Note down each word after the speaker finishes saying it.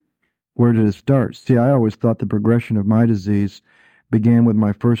Where did it start? See, I always thought the progression of my disease began with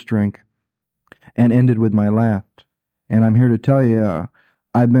my first drink and ended with my last. And I'm here to tell you,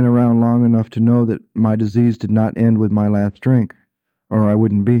 I've been around long enough to know that my disease did not end with my last drink, or I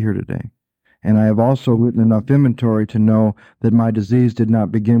wouldn't be here today. And I have also written enough inventory to know that my disease did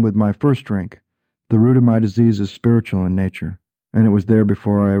not begin with my first drink. The root of my disease is spiritual in nature, and it was there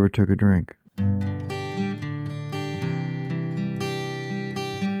before I ever took a drink.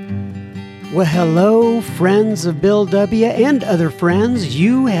 Well, hello, friends of Bill W. and other friends.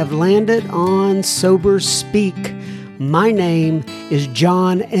 You have landed on Sober Speak. My name is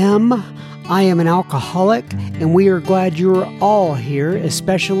John M. I am an alcoholic, and we are glad you're all here,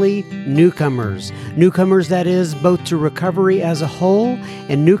 especially newcomers. Newcomers, that is, both to recovery as a whole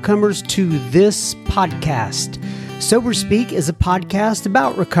and newcomers to this podcast. Sober Speak is a podcast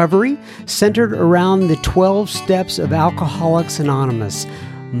about recovery centered around the 12 steps of Alcoholics Anonymous.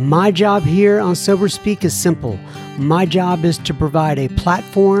 My job here on Sober Speak is simple. My job is to provide a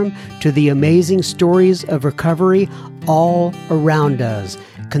platform to the amazing stories of recovery all around us.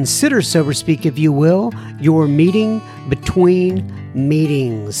 Consider Sober Speak, if you will, your meeting between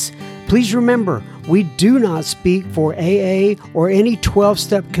meetings. Please remember, we do not speak for AA or any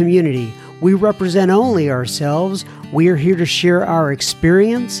 12-step community. We represent only ourselves. We are here to share our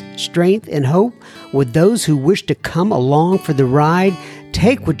experience, strength, and hope with those who wish to come along for the ride.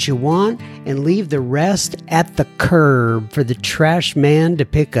 Take what you want and leave the rest at the curb for the trash man to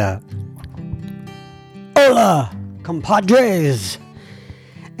pick up. Hola, compadres,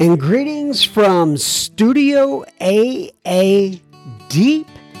 and greetings from Studio AA deep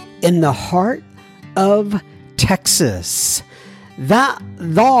in the heart of Texas. That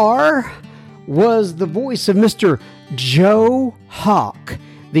there was the voice of Mr. Joe Hawk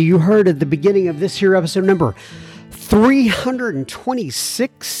that you heard at the beginning of this here episode number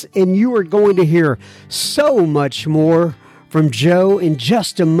 326, and you are going to hear so much more from Joe in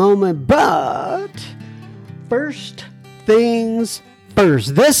just a moment. But first things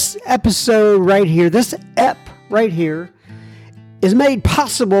first, this episode right here, this ep right here, is made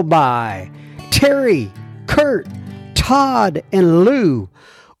possible by Terry, Kurt, Todd, and Lou.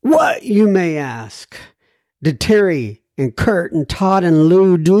 What, you may ask, did Terry and Kurt and Todd and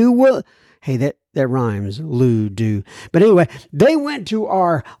Lou do? Well, hey, that rhymes, Lou do. But anyway, they went to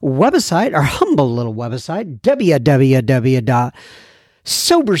our website, our humble little website,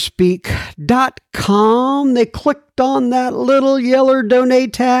 www.soberspeak.com. They clicked on that little yellow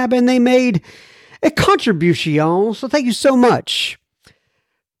donate tab and they made a contribution. So thank you so much,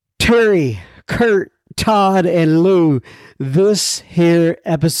 Terry, Kurt, Todd, and Lou. This here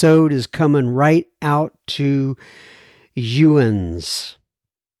episode is coming right out to you'ns.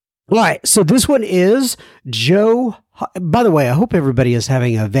 Right, so this one is Joe. By the way, I hope everybody is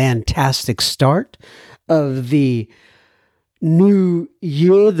having a fantastic start of the new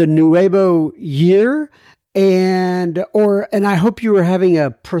year, the Nuevo year, and I hope you are having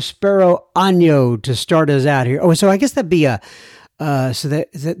a Prospero Año to start us out here. Oh, so I guess that'd be that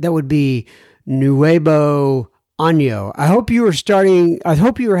would be Nuevo Año. I hope you are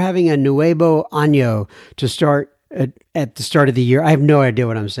having a Nuevo Año to start at the start of the year. I have no idea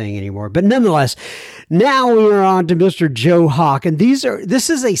what I'm saying anymore. But nonetheless, now we are on to Mr. Joe Hawk. And this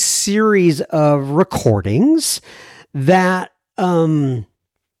is a series of recordings that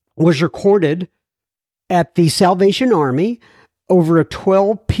was recorded at the Salvation Army over a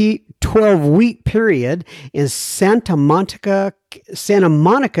 12-week period in Santa Monica,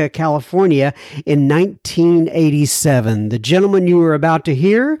 California in 1987. The gentleman you are about to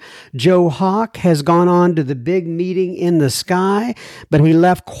hear, Joe Hawk, has gone on to the big meeting in the sky, but he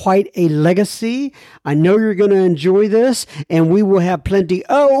left quite a legacy. I know you're going to enjoy this, and we will have plenty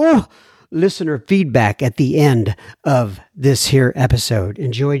listener feedback at the end of this here episode.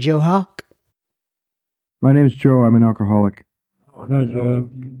 Enjoy, Joe Hawk. My name is Joe. I'm an alcoholic.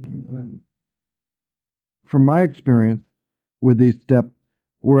 From my experience with these steps,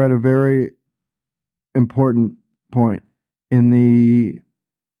 we're at a very important point in the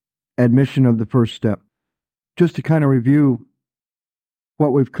admission of the first step. Just to kind of review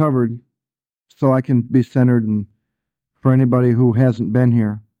what we've covered so I can be centered and for anybody who hasn't been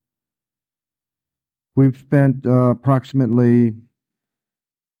here. We've spent approximately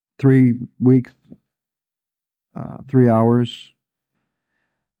 3 weeks, 3 hours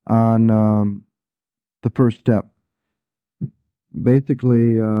on the first step.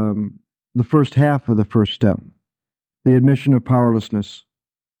 Basically, the first half of the first step, the admission of powerlessness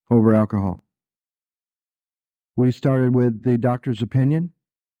over alcohol. We started with the doctor's opinion,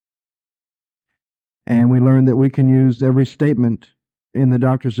 and we learned that we can use every statement in the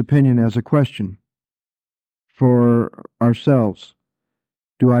doctor's opinion as a question for ourselves.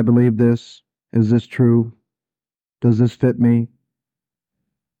 Do I believe this? Is this true? Does this fit me?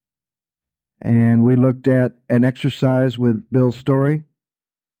 And we looked at an exercise with Bill Story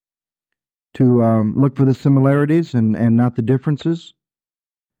to look for the similarities and not the differences,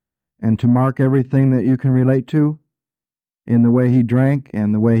 and to mark everything that you can relate to in the way he drank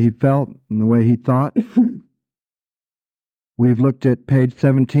and the way he felt and the way he thought. We've looked at page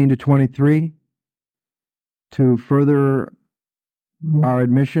 17 to 23 to further our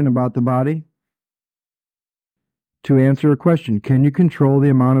admission about the body, to answer a question. Can you control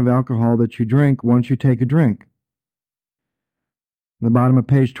the amount of alcohol that you drink once you take a drink? The bottom of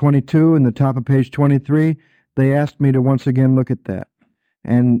page 22 and the top of page 23, they asked me to once again look at that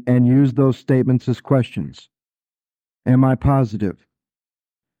and use those statements as questions. Am I positive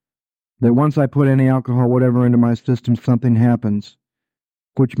that once I put any alcohol, whatever, into my system, something happens,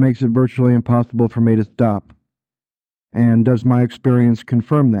 which makes it virtually impossible for me to stop? And does my experience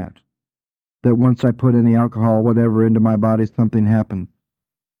confirm that? That once I put any alcohol, whatever, into my body, something happened?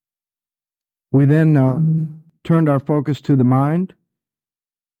 We then turned our focus to the mind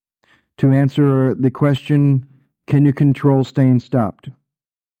to answer the question, can you control staying stopped?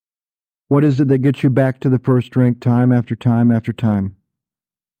 What is it that gets you back to the first drink time after time after time?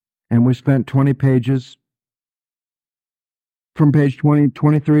 And we spent 20 pages from page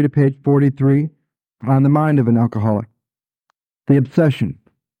 23 to page 43 on the mind of an alcoholic. The obsession.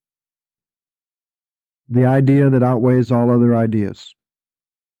 The idea that outweighs all other ideas.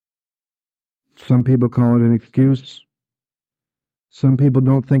 Some people call it an excuse. Some people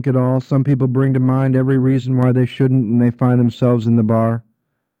don't think at all. Some people bring to mind every reason why they shouldn't, and they find themselves in the bar.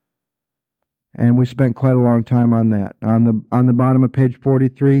 And we spent quite a long time on that. On the bottom of page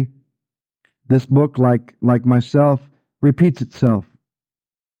 43, this book, like myself, repeats itself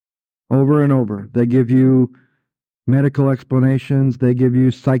over and over. They give you medical explanations, they give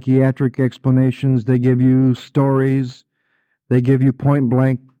you psychiatric explanations, they give you stories, they give you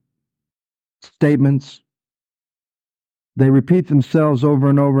point-blank statements. They repeat themselves over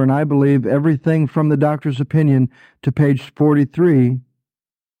and over, and I believe everything from the doctor's opinion to page 43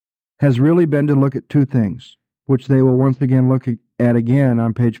 has really been to look at two things, which they will once again look at again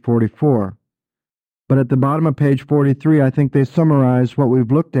on page 44. But at the bottom of page 43, I think they summarize what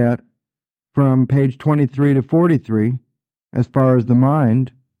we've looked at from page 23 to 43 as far as the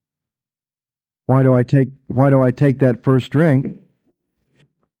mind. Why do I take that first drink?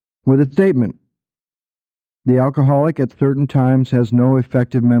 With a statement. The alcoholic at certain times has no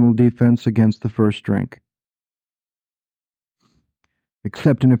effective mental defense against the first drink.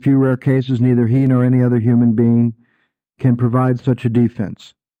 Except in a few rare cases, neither he nor any other human being can provide such a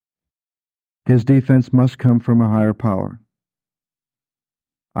defense. His defense must come from a higher power.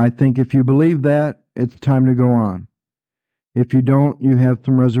 I think if you believe that, it's time to go on. If you don't, you have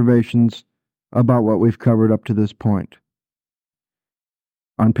some reservations about what we've covered up to this point.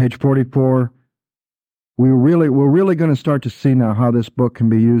 On page 44, we're really going to start to see now how this book can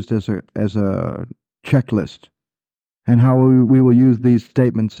be used as a checklist, and how we will use these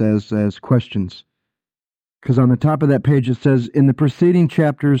statements as questions. Because on the top of that page it says, in the preceding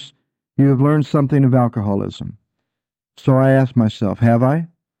chapters, you have learned something of alcoholism. So I ask myself, have I?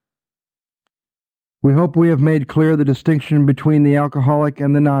 We hope we have made clear the distinction between the alcoholic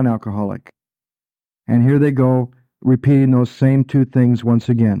and the non-alcoholic. And here they go, repeating those same two things once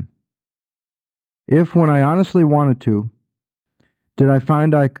again. If, when I honestly wanted to, did I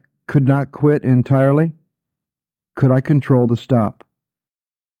find I could not quit entirely, could I control the stop?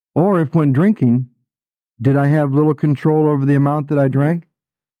 Or if, when drinking, did I have little control over the amount that I drank,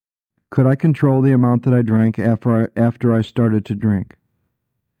 could I control the amount that I drank after I started to drink?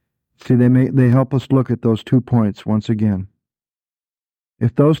 See, they help us look at those 2 points once again.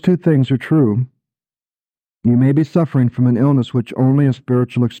 If those two things are true, you may be suffering from an illness which only a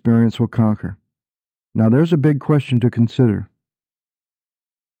spiritual experience will conquer. Now, there's a big question to consider.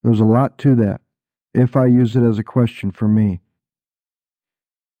 There's a lot to that, if I use it as a question for me.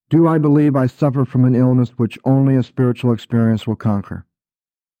 Do I believe I suffer from an illness which only a spiritual experience will conquer?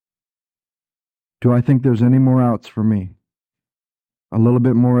 Do I think there's any more outs for me? A little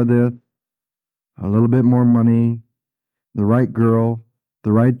bit more of this, a little bit more money, the right girl,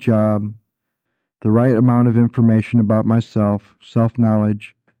 the right job, the right amount of information about myself,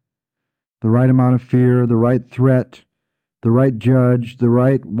 self-knowledge, the right amount of fear, the right threat, the right judge, the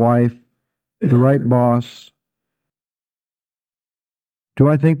right wife, the right boss. Do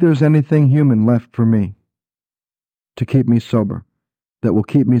I think there's anything human left for me to keep me sober, that will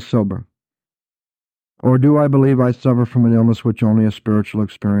keep me sober? Or do I believe I suffer from an illness which only a spiritual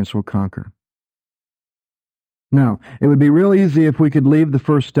experience will conquer? Now, it would be real easy if we could leave the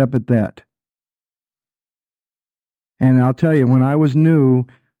first step at that. And I'll tell you, when I was new,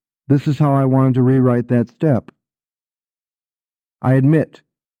 this is how I wanted to rewrite that step. I admit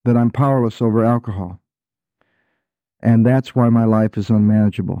that I'm powerless over alcohol. And that's why my life is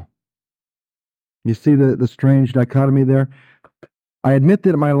unmanageable. You see the strange dichotomy there? I admit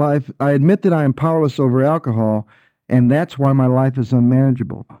that I am powerless over alcohol, and that's why my life is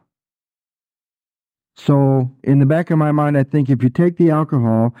unmanageable. So, in the back of my mind, I think if you take the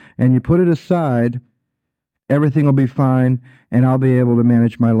alcohol and you put it aside, everything will be fine, and I'll be able to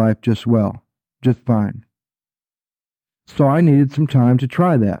manage my life just fine. So I needed some time to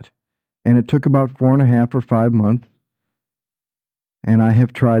try that, and it took about 4.5 or 5 months, and I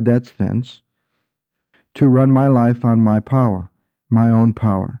have tried that since, to run my life on my power, my own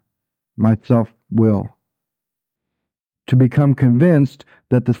power, my self-will, to become convinced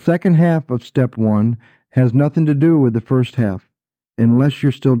that the second half of step 1 has nothing to do with the first half, unless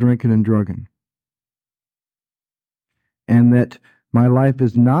you're still drinking and drugging. And that my life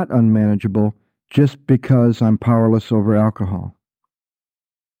is not unmanageable just because I'm powerless over alcohol.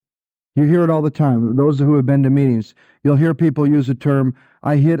 You hear it all the time. Those who have been to meetings, you'll hear people use the term,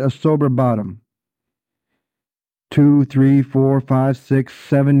 I hit a sober bottom. 2, 3, 4, 5, 6,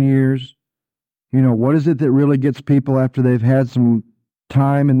 7 years. You know, what is it that really gets people after they've had some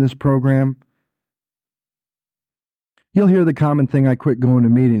time in this program? You'll hear the common thing, I quit going to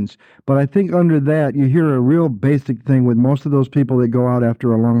meetings. But I think under that, you hear a real basic thing with most of those people that go out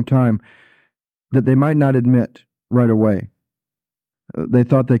after a long time that they might not admit right away. They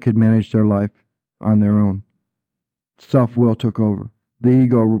thought they could manage their life on their own. Self-will took over. The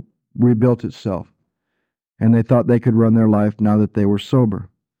ego rebuilt itself. And they thought they could run their life now that they were sober.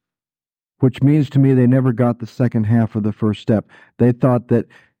 Which means to me they never got the second half of the first step. They thought that,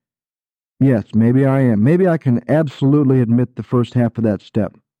 yes, maybe I am. Maybe I can absolutely admit the first half of that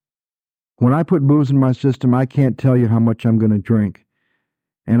step. When I put booze in my system, I can't tell you how much I'm going to drink.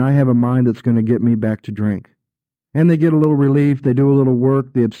 And I have a mind that's going to get me back to drink. And they get a little relief, they do a little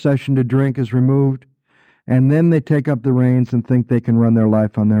work, the obsession to drink is removed, and then they take up the reins and think they can run their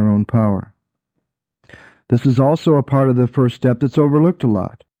life on their own power. This is also a part of the first step that's overlooked a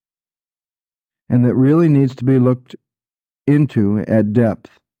lot, and that really needs to be looked into at depth.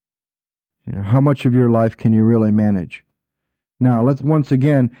 You know, how much of your life can you really manage? Now, let's once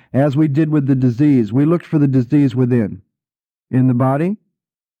again, as we did with the disease, we looked for the disease within. In the body,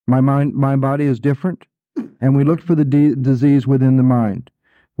 my body is different. And we looked for the disease within the mind.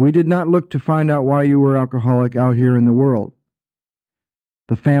 We did not look to find out why you were alcoholic out here in the world.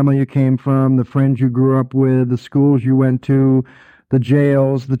 The family you came from, the friends you grew up with, the schools you went to, the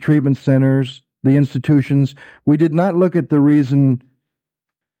jails, the treatment centers, the institutions. We did not look at the reason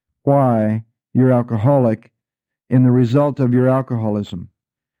why you're alcoholic in the result of your alcoholism.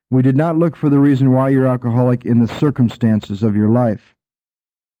 We did not look for the reason why you're alcoholic in the circumstances of your life.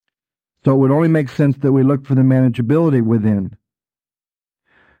 So it would only make sense that we look for the manageability within.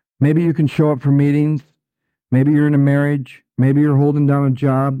 Maybe you can show up for meetings. Maybe you're in a marriage. Maybe you're holding down a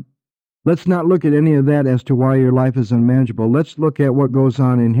job. Let's not look at any of that as to why your life is unmanageable. Let's look at what goes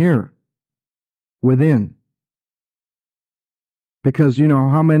on in here, within. Because, you know,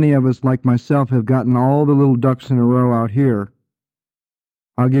 how many of us, like myself, have gotten all the little ducks in a row out here?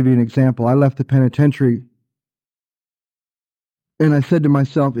 I'll give you an example. I left the penitentiary and I said to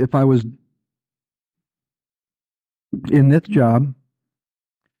myself, if I was in this job,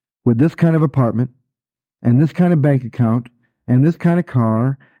 with this kind of apartment, and this kind of bank account, and this kind of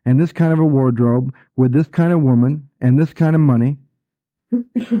car, and this kind of a wardrobe, with this kind of woman, and this kind of money,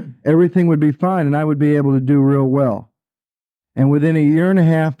 everything would be fine, and I would be able to do real well. And within 1.5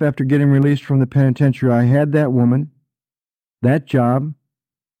 years after getting released from the penitentiary, I had that woman, that job,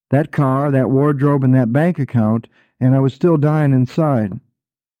 that car, that wardrobe, and that bank account, and I was still dying inside.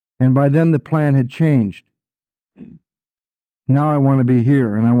 And by then the plan had changed. Now I want to be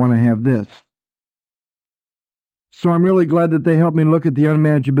here, and I want to have this. So I'm really glad that they helped me look at the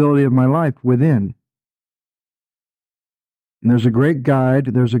unmanageability of my life within. And there's a great guide,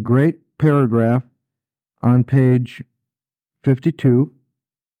 there's a great paragraph on page 52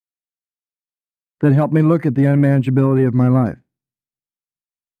 that helped me look at the unmanageability of my life.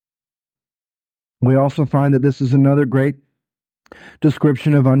 We also find that this is another great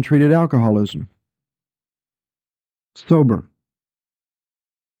description of untreated alcoholism. Sober.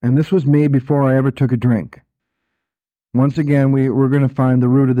 And this was me before I ever took a drink. Once again, we're going to find the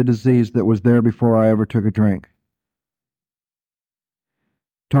root of the disease that was there before I ever took a drink.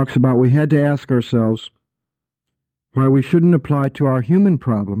 talks about we had to ask ourselves why we shouldn't apply to our human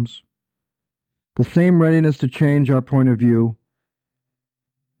problems the same readiness to change our point of view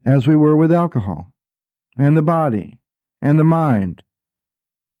as we were with alcohol and the body and the mind,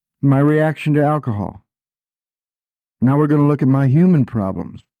 my reaction to alcohol. Now we're going to look at my human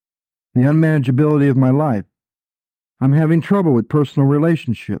problems, the unmanageability of my life. I'm having trouble with personal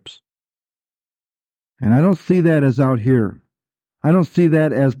relationships. And I don't see that as out here. I don't see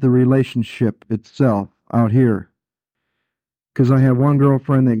that as the relationship itself out here. Because I have one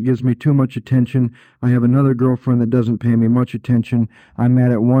girlfriend that gives me too much attention. I have another girlfriend that doesn't pay me much attention. I'm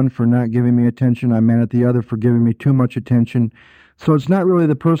mad at one for not giving me attention. I'm mad at the other for giving me too much attention. So it's not really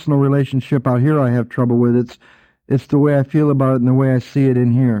the personal relationship out here I have trouble with. It's the way I feel about it and the way I see it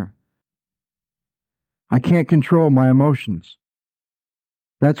in here. I can't control my emotions.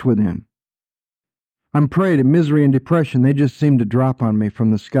 That's within. I'm prey to misery and depression. They just seem to drop on me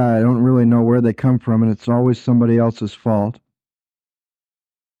from the sky. I don't really know where they come from, and it's always somebody else's fault.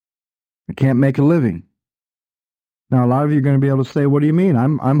 I can't make a living. Now, a lot of you are going to be able to say, what do you mean?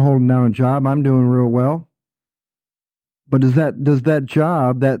 I'm holding down a job. I'm doing real well. But does that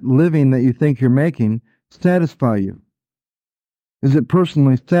job, that living that you think you're making, satisfy you? Is it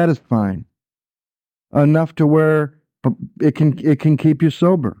personally satisfying enough to where it can keep you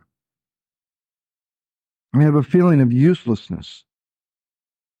sober? I have a feeling of uselessness.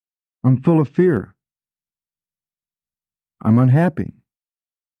 I'm full of fear. I'm unhappy.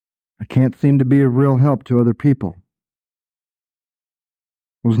 I can't seem to be of real help to other people.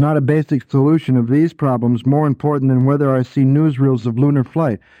 Was not a basic solution of these problems more important than whether I see newsreels of lunar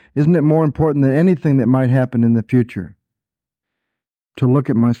flight? Isn't it more important than anything that might happen in the future? To look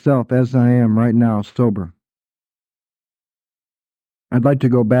at myself as I am right now, sober. I'd like to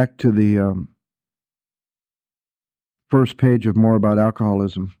go back to the first page of More About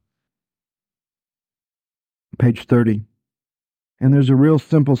Alcoholism. Page 30. And there's a real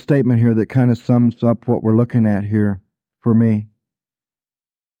simple statement here that kind of sums up what we're looking at here for me.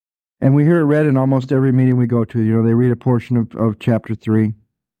 And we hear it read in almost every meeting we go to. You know, they read a portion of chapter 3.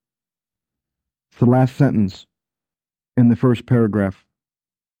 It's the last sentence in the first paragraph.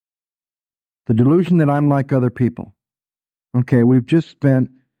 The delusion that I'm like other people. Okay, we've just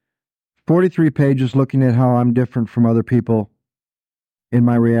spent 43 pages looking at how I'm different from other people in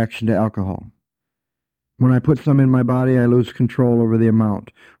my reaction to alcohol. When I put some in my body, I lose control over the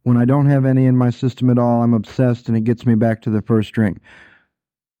amount. When I don't have any in my system at all, I'm obsessed and it gets me back to the first drink.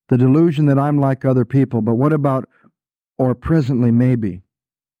 The delusion that I'm like other people, but what about, or presently maybe?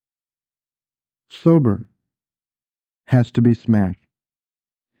 Sober has to be smashed.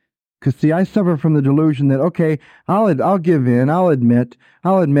 Because see, I suffer from the delusion that, okay, I'll give in, I'll admit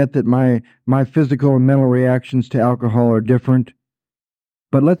that my physical and mental reactions to alcohol are different.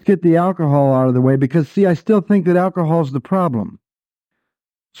 But let's get the alcohol out of the way because, see, I still think that alcohol is the problem.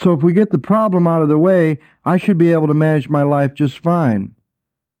 So if we get the problem out of the way, I should be able to manage my life just fine.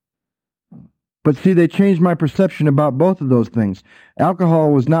 But see, they changed my perception about both of those things.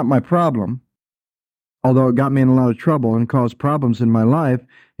 Alcohol was not my problem, although it got me in a lot of trouble and caused problems in my life.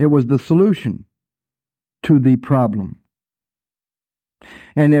 It was the solution to the problem.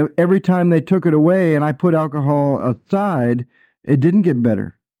 And every time they took it away and I put alcohol aside, it didn't get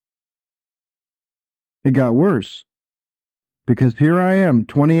better. It got worse. Because here I am,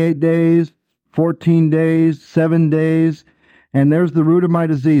 28 days, 14 days, 7 days, and there's the root of my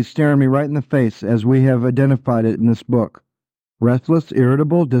disease staring me right in the face as we have identified it in this book. Restless,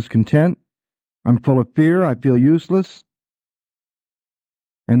 irritable, discontent. I'm full of fear. I feel useless.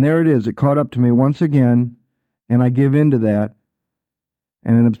 And there it is. It caught up to me once again, and I give in to that.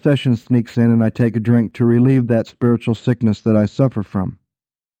 And an obsession sneaks in, and I take a drink to relieve that spiritual sickness that I suffer from.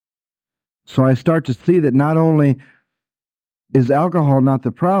 So I start to see that not only is alcohol not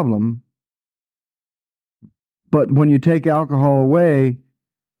the problem, but when you take alcohol away,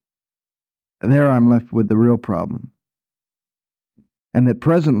 there I'm left with the real problem. And that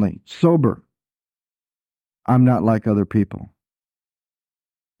presently, sober, I'm not like other people.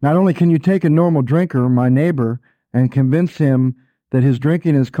 Not only can you take a normal drinker, my neighbor, and convince him that his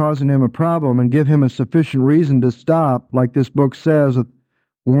drinking is causing him a problem and give him a sufficient reason to stop, like this book says, a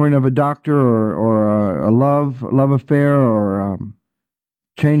warning of a doctor or a love affair or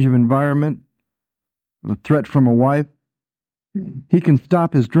change of environment, a threat from a wife, he can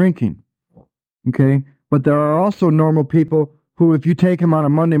stop his drinking. Okay? But there are also normal people who, if you take them on a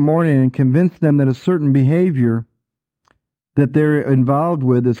Monday morning and convince them that a certain behavior that they're involved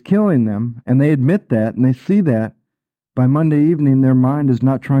with is killing them, and they admit that and they see that, by Monday evening, their mind is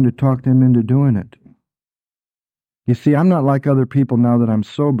not trying to talk them into doing it. You see, I'm not like other people now that I'm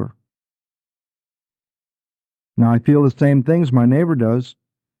sober. Now, I feel the same things my neighbor does,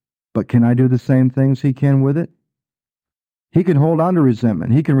 but can I do the same things he can with it? He can hold on to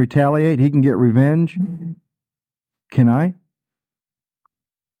resentment. He can retaliate. He can get revenge. Can I?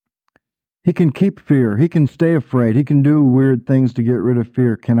 He can keep fear. He can stay afraid. He can do weird things to get rid of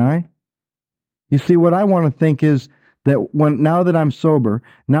fear. Can I? You see, what I want to think is that now that I'm sober,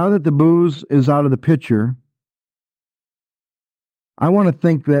 now that the booze is out of the picture, I want to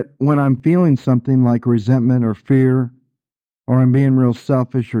think that when I'm feeling something like resentment or fear, or I'm being real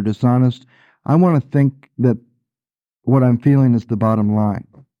selfish or dishonest, I want to think that what I'm feeling is the bottom line.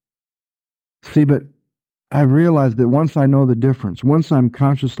 See, but I realized that once I know the difference, once I'm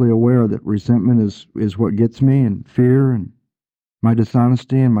consciously aware that resentment is what gets me, and fear and my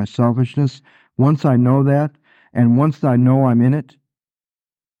dishonesty and my selfishness, once I know that, and once I know I'm in it,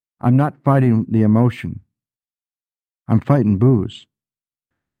 I'm not fighting the emotion. I'm fighting booze.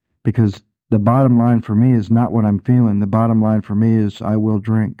 Because the bottom line for me is not what I'm feeling. The bottom line for me is I will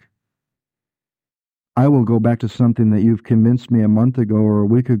drink. I will go back to something that you've convinced me a month ago or a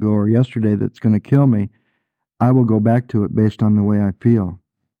week ago or yesterday that's going to kill me. I will go back to it based on the way I feel.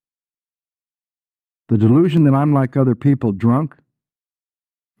 The delusion that I'm like other people, drunk,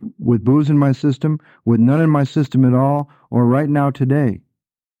 with booze in my system, with none in my system at all, or right now today,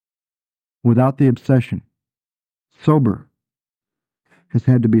 without the obsession, sober, has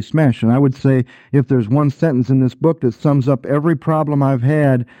had to be smashed. And I would say if there's one sentence in this book that sums up every problem I've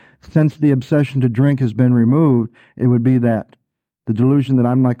had since the obsession to drink has been removed, it would be that. The delusion that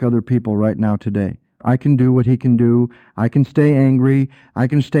I'm like other people right now today. I can do what he can do. I can stay angry. I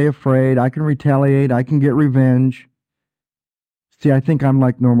can stay afraid. I can retaliate. I can get revenge. See, I think I'm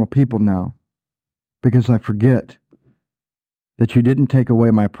like normal people now because I forget that you didn't take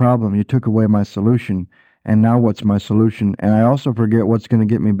away my problem. You took away my solution. And now what's my solution? And I also forget what's going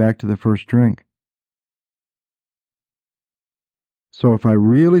to get me back to the first drink. So if I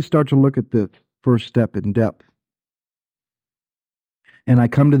really start to look at the first step in depth, and I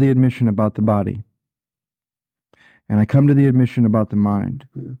come to the admission about the body, and I come to the admission about the mind,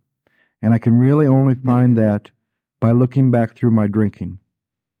 and I can really only find that by looking back through my drinking,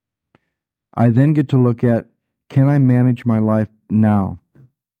 I then get to look at, can I manage my life now,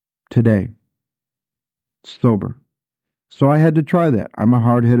 today, sober? So I had to try that. I'm a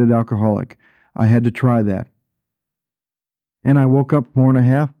hard-headed alcoholic. I had to try that. And I woke up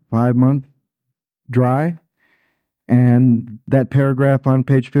 4.5, 5 months dry, and that paragraph on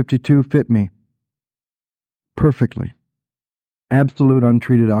page 52 fit me perfectly. Absolute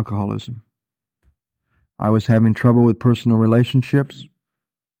untreated alcoholism. I was having trouble with personal relationships.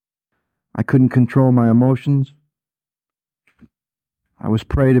 I couldn't control my emotions. I was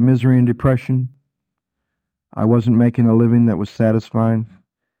prey to misery and depression. I wasn't making a living that was satisfying.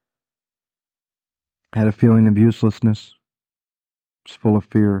 I had a feeling of uselessness. I was full of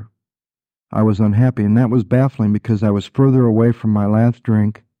fear. I was unhappy, and that was baffling because I was further away from my last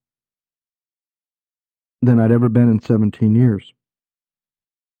drink than I'd ever been in 17 years.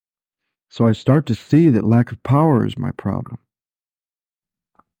 So I start to see that lack of power is my problem.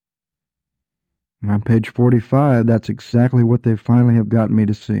 And on page 45, that's exactly what they finally have gotten me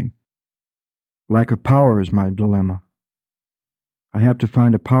to see. Lack of power is my dilemma. I have to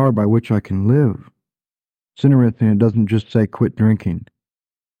find a power by which I can live. It's interesting, it doesn't just say quit drinking.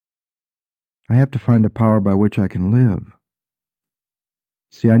 I have to find a power by which I can live.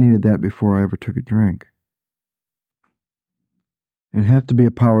 See, I needed that before I ever took a drink. It has to be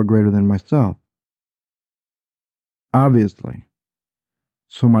a power greater than myself. Obviously.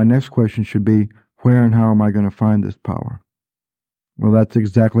 So my next question should be, where and how am I going to find this power? Well, that's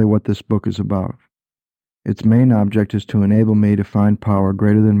exactly what this book is about. Its main object is to enable me to find power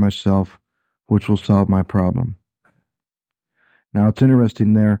greater than myself, which will solve my problem. Now, it's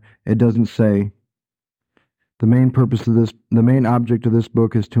interesting there, it doesn't say, the main object of this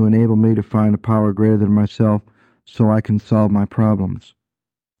book is to enable me to find a power greater than myself so I can solve my problems.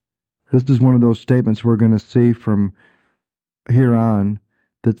 This is one of those statements we're going to see from here on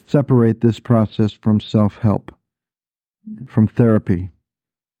that separate this process from self-help, from therapy.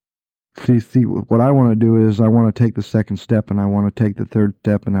 See, what I want to do is I want to take the second step, and I want to take the third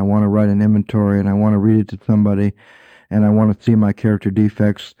step, and I want to write an inventory, and I want to read it to somebody, and I want to see my character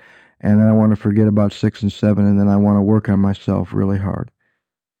defects, and then I want to forget about 6 and 7, and then I want to work on myself really hard.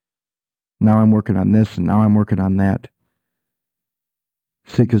 Now I'm working on this, and now I'm working on that.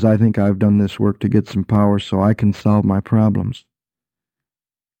 See, because I think I've done this work to get some power so I can solve my problems.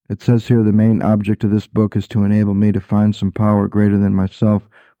 It says here the main object of this book is to enable me to find some power greater than myself,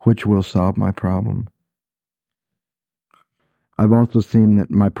 which will solve my problem. I've also seen that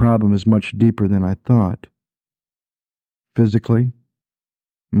my problem is much deeper than I thought. Physically,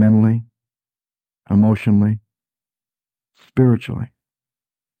 mentally, emotionally, spiritually.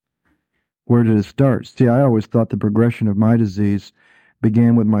 Where did it start? See, I always thought the progression of my disease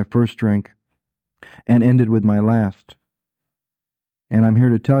began with my first drink and ended with my last. And I'm here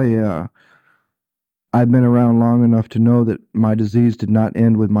to tell you, I've been around long enough to know that my disease did not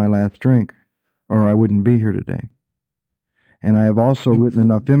end with my last drink, or I wouldn't be here today. And I have also written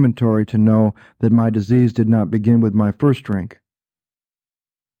enough inventory to know that my disease did not begin with my first drink.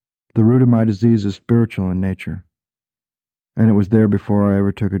 The root of my disease is spiritual in nature, and it was there before I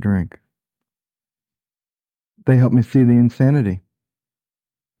ever took a drink. They helped me see the insanity,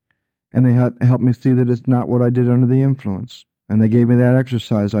 and they helped me see that it's not what I did under the influence. And they gave me that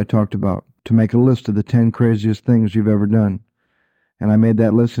exercise I talked about to make a list of the 10 craziest things you've ever done. And I made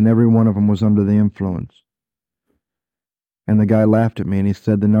that list, and every one of them was under the influence. And the guy laughed at me, and he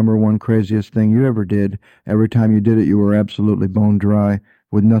said the number one craziest thing you ever did, every time you did it, you were absolutely bone dry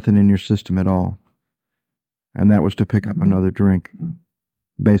with nothing in your system at all. And that was to pick up another drink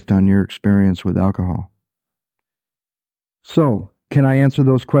based on your experience with alcohol. So, can I answer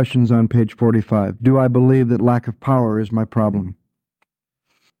those questions on page 45? Do I believe that lack of power is my problem?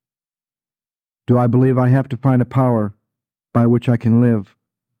 Do I believe I have to find a power by which I can live?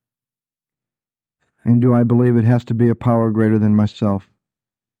 And do I believe it has to be a power greater than myself?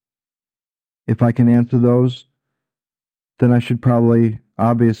 If I can answer those, then I should probably,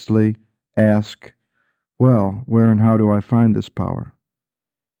 obviously, ask, well, where and how do I find this power?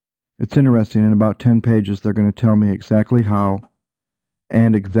 It's interesting, in about 10 pages, they're going to tell me exactly how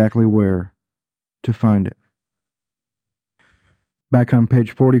and exactly where to find it. Back on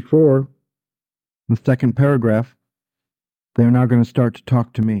page 44, the second paragraph, they're now going to start to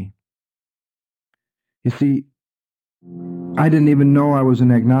talk to me. You see, I didn't even know I was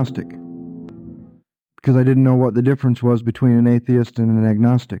an agnostic because I didn't know what the difference was between an atheist and an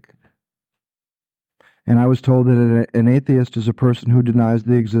agnostic. And I was told that an atheist is a person who denies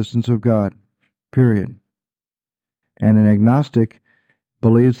the existence of God, period. And an agnostic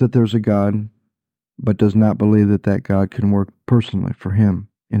believes that there's a God, but does not believe that that God can work personally for him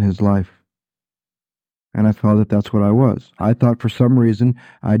in his life. And I thought that that's what I was. I thought for some reason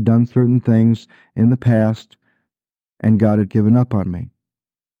I'd done certain things in the past and God had given up on me.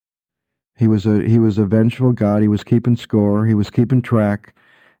 He was a vengeful God. He was keeping score. He was keeping track,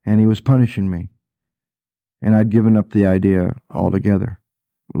 and he was punishing me. And I'd given up the idea altogether,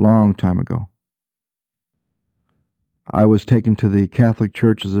 a long time ago. I was taken to the Catholic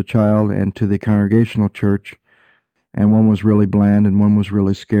Church as a child and to the Congregational Church, and one was really bland and one was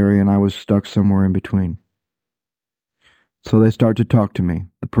really scary, and I was stuck somewhere in between. So they start to talk to me,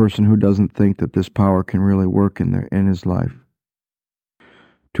 the person who doesn't think that this power can really work in his life.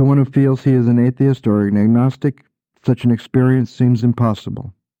 To one who feels he is an atheist or an agnostic, such an experience seems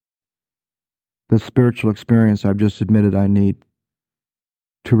impossible. The spiritual experience I've just admitted I need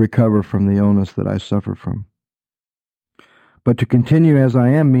to recover from the illness that I suffer from. But to continue as I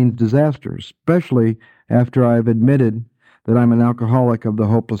am means disaster, especially after I've admitted that I'm an alcoholic of the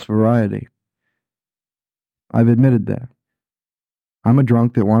hopeless variety. I've admitted that. I'm a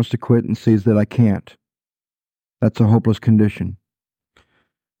drunk that wants to quit and sees that I can't. That's a hopeless condition.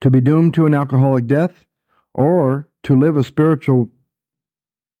 To be doomed to an alcoholic death or to live a spiritual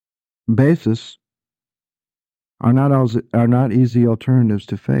basis are not easy alternatives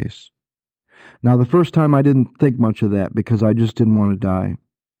to face. Now, the first time I didn't think much of that because I just didn't want to die.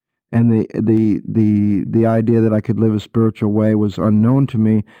 And the idea that I could live a spiritual way was unknown to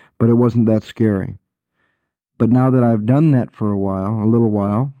me, but it wasn't that scary. But now that I've done that for a little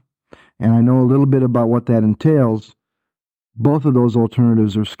while, and I know a little bit about what that entails, both of those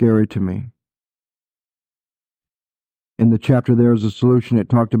alternatives are scary to me. In the chapter There Is a Solution, it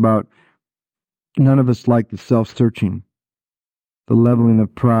talked about none of us like the self-searching, the leveling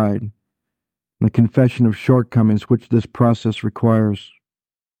of pride, the confession of shortcomings which this process requires.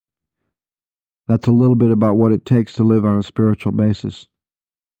 That's a little bit about what it takes to live on a spiritual basis.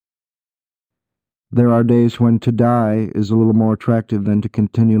 There are days when to die is a little more attractive than to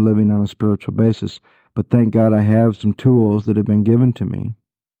continue living on a spiritual basis, but thank God I have some tools that have been given to me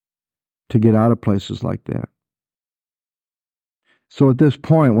to get out of places like that. So at this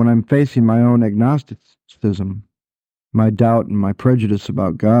point, when I'm facing my own agnosticism, my doubt and my prejudice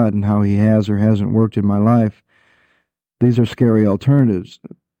about God and how he has or hasn't worked in my life, these are scary alternatives,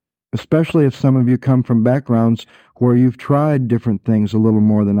 especially if some of you come from backgrounds where you've tried different things a little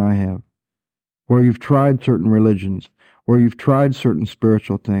more than I have, where you've tried certain religions, where you've tried certain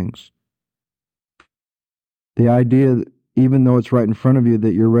spiritual things. The idea even though it's right in front of you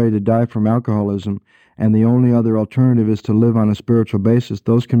that you're ready to die from alcoholism, and the only other alternative is to live on a spiritual basis,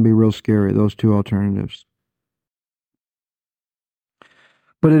 those can be real scary, those two alternatives.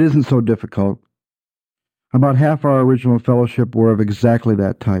 But it isn't so difficult. About half our original fellowship were of exactly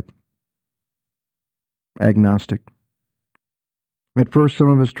that type. Agnostic. At first, some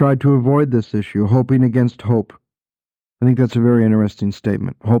of us tried to avoid this issue, hoping against hope. I think that's a very interesting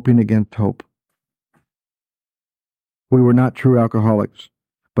statement, hoping against hope. We were not true alcoholics,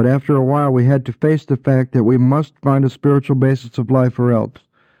 but after a while we had to face the fact that we must find a spiritual basis of life or else.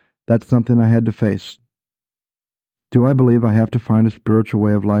 That's something I had to face. Do I believe I have to find a spiritual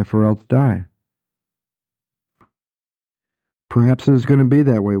way of life or else die? Perhaps it is going to be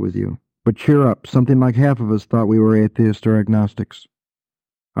that way with you, but cheer up. Something like half of us thought we were atheists or agnostics.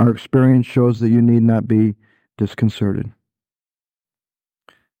 Our experience shows that you need not be disconcerted.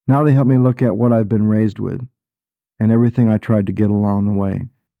 Now they help me look at what I've been raised with and everything I tried to get along the way.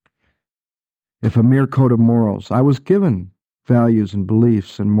 If a mere code of morals, I was given values and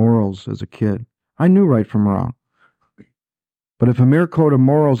beliefs and morals as a kid. I knew right from wrong. But if a mere code of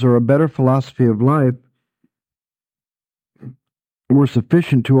morals or a better philosophy of life were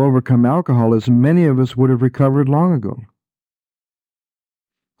sufficient to overcome alcoholism, many of us would have recovered long ago.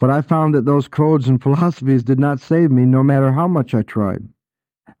 But I found that those codes and philosophies did not save me, no matter how much I tried.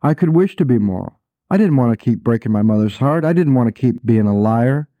 I could wish to be moral. I didn't want to keep breaking my mother's heart. I didn't want to keep being a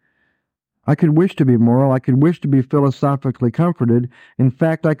liar. I could wish to be moral. I could wish to be philosophically comforted. In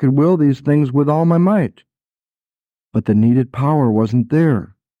fact, I could will these things with all my might. But the needed power wasn't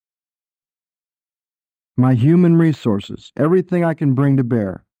there. My human resources, everything I can bring to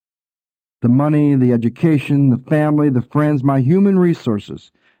bear, the money, the education, the family, the friends, my human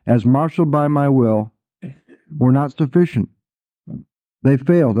resources, as marshaled by my will, were not sufficient. They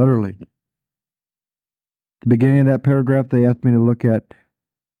failed utterly. At the beginning of that paragraph, they asked me to look at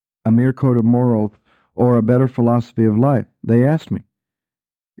a mere code of morals or a better philosophy of life. They asked me,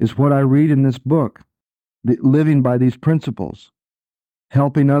 is what I read in this book, living by these principles,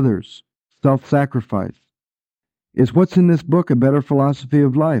 helping others, self-sacrifice, is what's in this book a better philosophy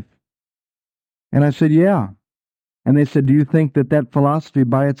of life? And I said, yeah. And they said, do you think that that philosophy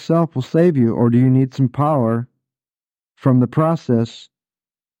by itself will save you, or do you need some power from the process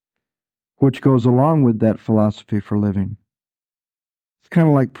which goes along with that philosophy for living? It's kind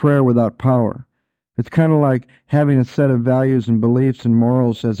of like prayer without power. It's kind of like having a set of values and beliefs and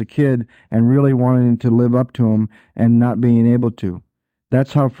morals as a kid and really wanting to live up to them and not being able to.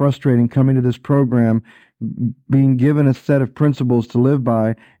 That's how frustrating coming to this program, being given a set of principles to live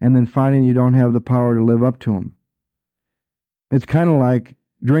by, and then finding you don't have the power to live up to them. It's kind of like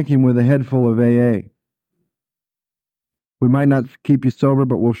drinking with a head full of AA. We might not keep you sober,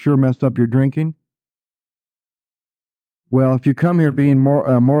 but we'll sure mess up your drinking. Well, if you come here being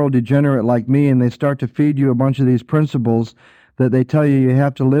a moral degenerate like me and they start to feed you a bunch of these principles that they tell you you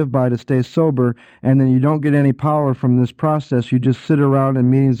have to live by to stay sober, and then you don't get any power from this process, you just sit around in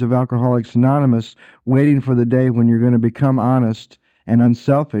meetings of Alcoholics Anonymous waiting for the day when you're going to become honest and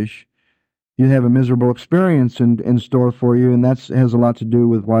unselfish, you have a miserable experience in store for you, and that has a lot to do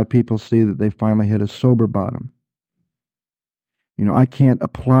with why people see that they finally hit a sober bottom. You know, I can't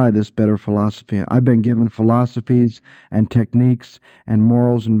apply this better philosophy. I've been given philosophies and techniques and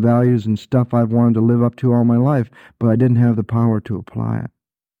morals and values and stuff I've wanted to live up to all my life, but I didn't have the power to apply it.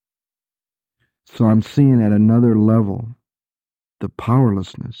 So I'm seeing at another level the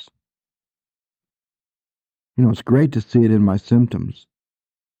powerlessness. You know, it's great to see it in my symptoms.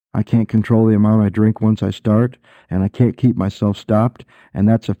 I can't control the amount I drink once I start, and I can't keep myself stopped, and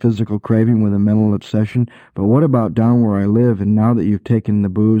that's a physical craving with a mental obsession. But what about down where I live, and now that you've taken the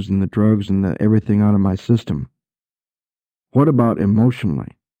booze and the drugs and everything out of my system? What about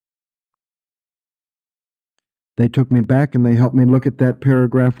emotionally? They took me back and they helped me look at that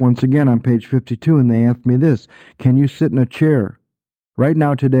paragraph once again on page 52, and they asked me this: can you sit in a chair right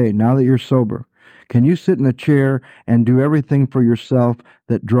now today, now that you're sober? Can you sit in a chair and do everything for yourself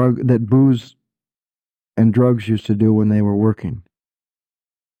that booze and drugs used to do when they were working?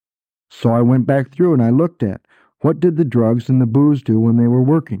 So I went back through and I looked at what did the drugs and the booze do when they were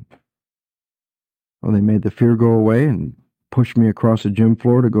working? Well, they made the fear go away and pushed me across a gym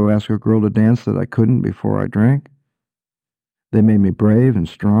floor to go ask a girl to dance that I couldn't before I drank. They made me brave and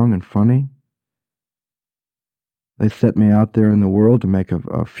strong and funny. They set me out there in the world to make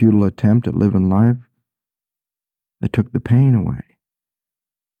a futile attempt at living life. They took the pain away.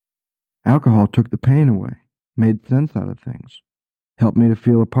 Alcohol took the pain away, made sense out of things, helped me to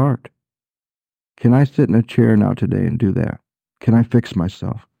feel a part. Can I sit in a chair now today and do that? Can I fix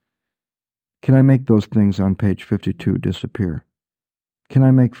myself? Can I make those things on page 52 disappear? Can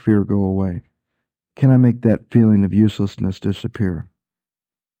I make fear go away? Can I make that feeling of uselessness disappear?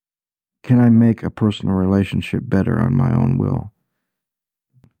 Can I make a personal relationship better on my own will?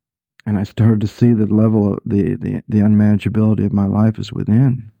 And I started to see the level of the unmanageability of my life is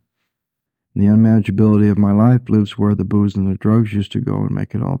within. The unmanageability of my life lives where the booze and the drugs used to go and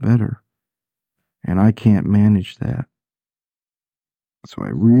make it all better. And I can't manage that. So I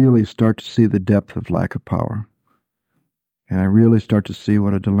really start to see the depth of lack of power. And I really start to see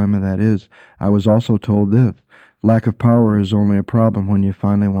what a dilemma that is. I was also told this: lack of power is only a problem when you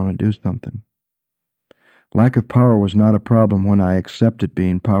finally want to do something. Lack of power was not a problem when I accepted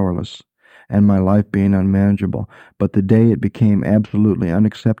being powerless and my life being unmanageable. But the day it became absolutely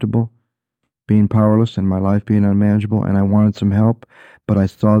unacceptable, being powerless and my life being unmanageable, and I wanted some help, but I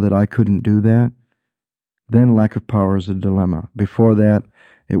saw that I couldn't do that, then lack of power is a dilemma. Before that,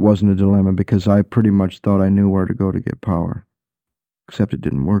 it wasn't a dilemma because I pretty much thought I knew where to go to get power, except it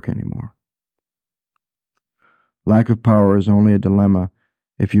didn't work anymore. Lack of power is only a dilemma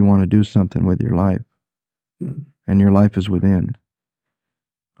if you want to do something with your life, and your life is within.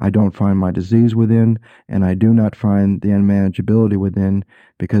 I don't find my disease within, and I do not find the unmanageability within,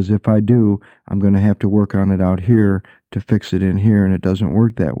 because if I do, I'm going to have to work on it out here to fix it in here, and it doesn't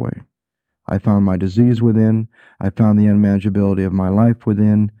work that way. I found my disease within, I found the unmanageability of my life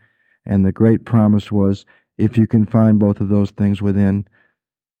within, and the great promise was, if you can find both of those things within,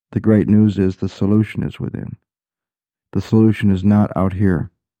 the great news is the solution is within. The solution is not out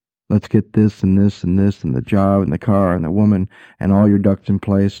here. Let's get this and this and this and the job and the car and the woman and all your ducks in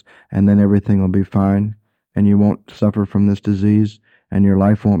place, and then everything will be fine, and you won't suffer from this disease, and your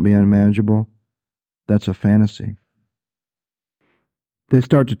life won't be unmanageable. That's a fantasy. They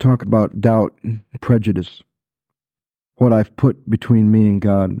start to talk about doubt and prejudice, what I've put between me and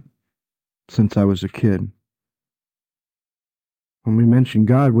God since I was a kid. When we mention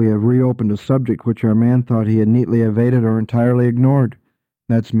God, we have reopened a subject which our man thought he had neatly evaded or entirely ignored.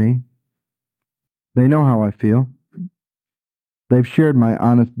 That's me. They know how I feel. They've shared my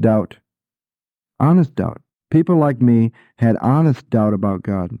honest doubt. Honest doubt. People like me had honest doubt about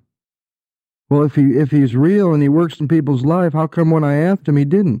God. Well, if he's real and he works in people's life, how come when I asked him he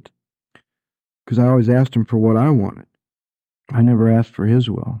didn't? Because I always asked him for what I wanted. I never asked for his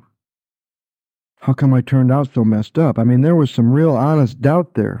will. How come I turned out so messed up? I mean, there was some real honest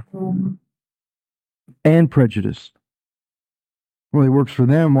doubt there. And prejudice. Well, he works for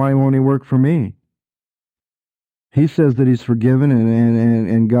them. Why won't he work for me? He says that he's forgiven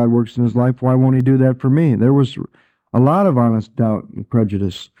and God works in his life. Why won't he do that for me? There was a lot of honest doubt and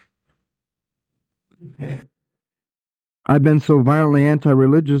prejudice. I've been so violently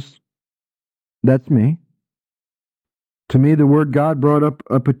anti-religious. That's me. To me, the word God brought up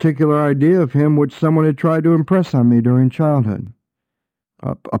a particular idea of him which someone had tried to impress on me during childhood.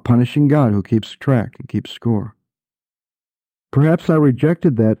 A punishing God who keeps track and keeps score. Perhaps I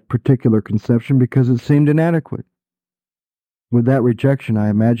rejected that particular conception because it seemed inadequate. With that rejection, I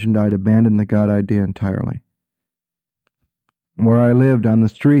imagined I'd abandoned the God idea entirely. Where I lived, on the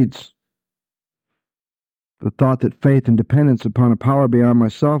streets, the thought that faith and dependence upon a power beyond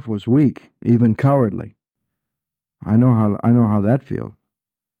myself was weak, even cowardly. I know how that feels.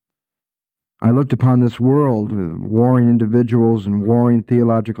 I looked upon this world, warring individuals and warring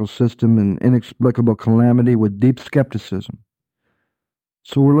theological system and inexplicable calamity with deep skepticism.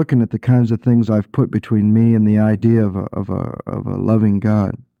 So we're looking at the kinds of things I've put between me and the idea of a loving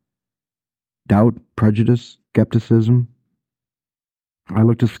God. Doubt, prejudice, skepticism. I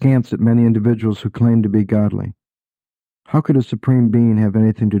looked askance at many individuals who claimed to be godly. How could a supreme being have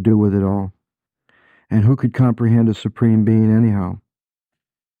anything to do with it all? And who could comprehend a supreme being anyhow?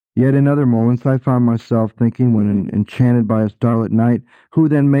 Yet in other moments I found myself thinking, when enchanted by a starlit night, who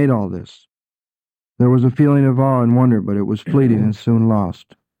then made all this? There was a feeling of awe and wonder, but it was fleeting and soon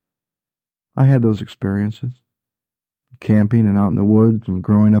lost. I had those experiences, camping and out in the woods and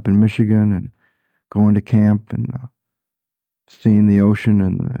growing up in Michigan and going to camp and seeing the ocean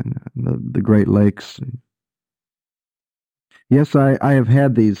and the Great Lakes. Yes, I have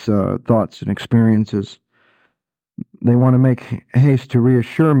had these thoughts and experiences. They want to make haste to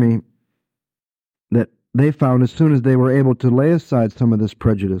reassure me that they found, as soon as they were able to lay aside some of this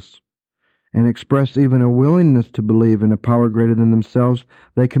prejudice and express even a willingness to believe in a power greater than themselves,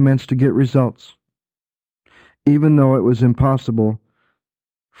 they commenced to get results. Even though it was impossible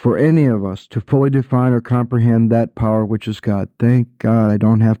for any of us to fully define or comprehend that power which is God. Thank God I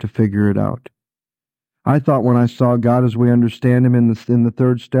don't have to figure it out. I thought when I saw God as we understand him in the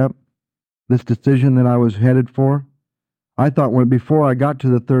third step, this decision that I was headed for, I thought before I got to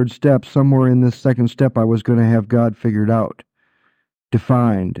the third step, somewhere in this second step, I was going to have God figured out,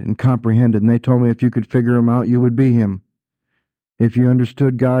 defined, and comprehended. And they told me if you could figure him out, you would be him. If you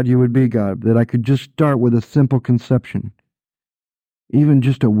understood God, you would be God. That I could just start with a simple conception. Even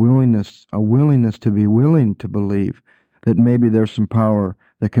just a willingness to be willing to believe that maybe there's some power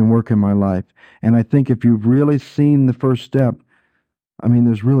that can work in my life. And I think if you've really seen the first step, I mean,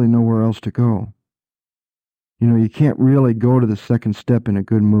 there's really nowhere else to go. You know, you can't really go to the second step in a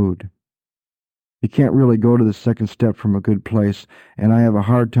good mood. You can't really go to the second step from a good place. And I have a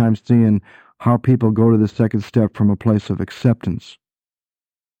hard time seeing how people go to the second step from a place of acceptance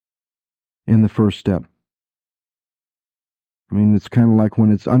in the first step. I mean, it's kind of like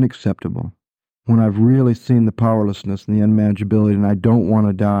when it's unacceptable. When I've really seen the powerlessness and the unmanageability and I don't want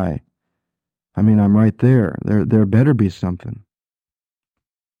to die. I mean, I'm right there. There better be something.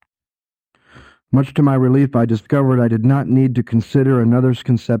 Much to my relief, I discovered I did not need to consider another's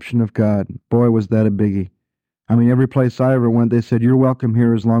conception of God. Boy, was that a biggie. I mean, every place I ever went, they said, you're welcome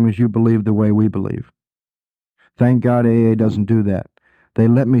here as long as you believe the way we believe. Thank God AA doesn't do that. They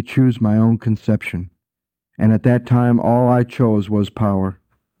let me choose my own conception. And at that time, all I chose was power.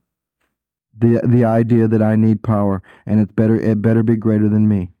 The idea that I need power, and it better be greater than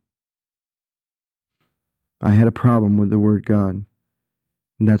me. I had a problem with the word God.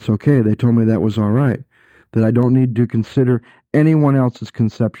 And that's okay. They told me that was all right. That I don't need to consider anyone else's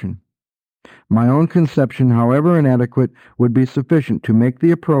conception. My own conception, however inadequate, would be sufficient to make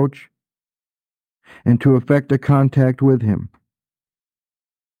the approach and to effect a contact with him.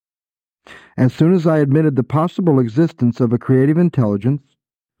 As soon as I admitted the possible existence of a creative intelligence,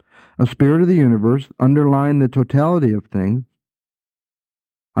 a spirit of the universe underlying the totality of things,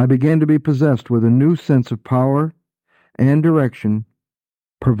 I began to be possessed with a new sense of power and direction,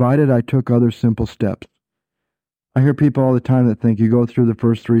 provided I took other simple steps. I hear people all the time that think you go through the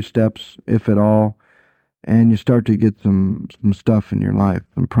first 3 steps, if at all, and you start to get some stuff in your life,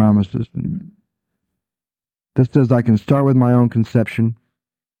 some promises. This says I can start with my own conception,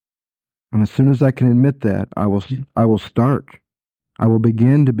 and as soon as I can admit that, I will start. I will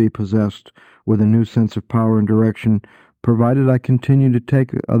begin to be possessed with a new sense of power and direction, provided I continue to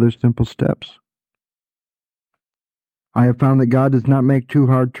take other simple steps. I have found that God does not make too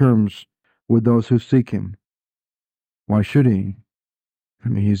hard terms with those who seek him. Why should he? I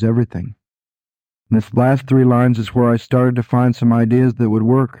mean, he's everything. And this last 3 lines is where I started to find some ideas that would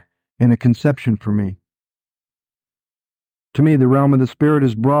work in a conception for me. To me, the realm of the spirit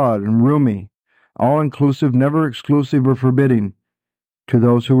is broad and roomy, all-inclusive, never exclusive or forbidding to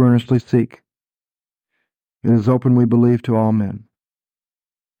those who earnestly seek. It is open, we believe, to all men.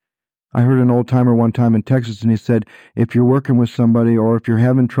 I heard an old-timer one time in Texas, and he said, if you're working with somebody or if you're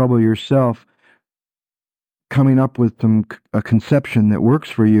having trouble yourself coming up with a conception that works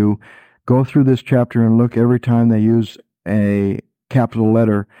for you, go through this chapter and look every time they use a capital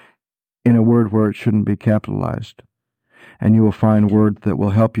letter in a word where it shouldn't be capitalized. And you will find words that will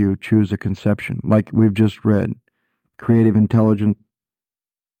help you choose a conception, like we've just read. Creative, intelligent,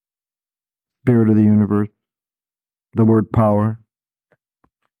 spirit of the universe, the word power.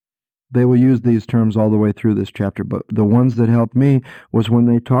 They will use these terms all the way through this chapter, but the ones that helped me was when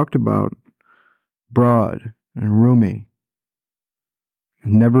they talked about broad and roomy,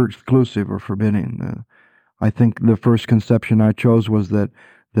 never exclusive or forbidding. I think the first conception I chose was that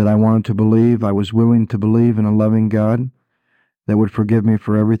I wanted to believe, I was willing to believe in a loving God that would forgive me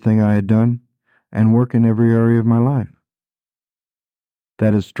for everything I had done and work in every area of my life.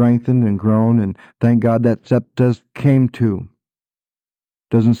 That has strengthened and grown, and thank God that step came to.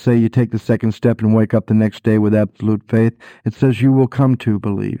 Doesn't say you take the second step and wake up the next day with absolute faith. It says you will come to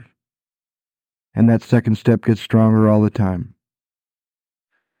believe. And that second step gets stronger all the time.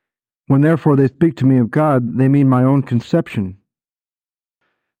 When therefore they speak to me of God, they mean my own conception.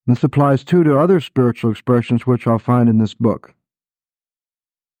 This applies too to other spiritual expressions which I'll find in this book.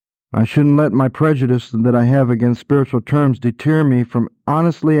 I shouldn't let my prejudice that I have against spiritual terms deter me from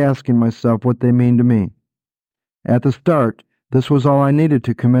honestly asking myself what they mean to me. At the start, this was all I needed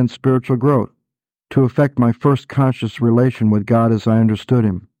to commence spiritual growth, to effect my first conscious relation with God as I understood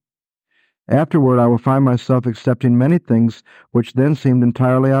him. Afterward, I will find myself accepting many things which then seemed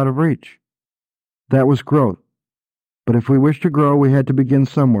entirely out of reach. That was growth. But if we wished to grow, we had to begin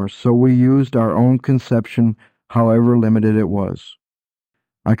somewhere, so we used our own conception, however limited it was.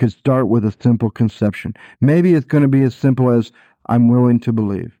 I could start with a simple conception. Maybe it's going to be as simple as I'm willing to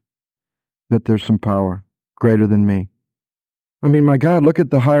believe that there's some power greater than me. I mean, my God, look at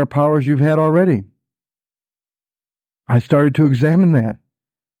the higher powers you've had already. I started to examine that.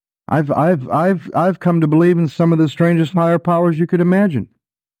 I've come to believe in some of the strangest higher powers you could imagine.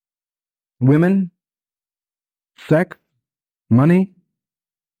 Women, sex, money,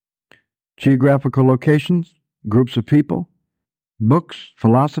 geographical locations, groups of people, books,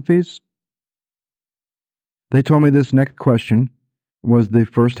 philosophies. They told me this next question was the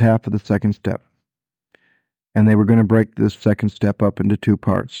first half of the second step. And they were going to break this second step up into two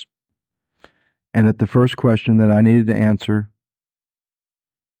parts. And that the first question that I needed to answer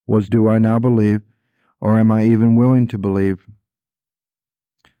was, do I now believe, or am I even willing to believe,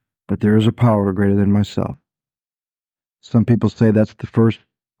 that there is a power greater than myself? Some people say that's the first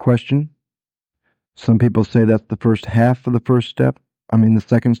question. Some people say that's the first half of the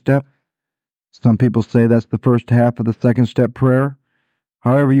second step. Some people say that's the first half of the second step prayer.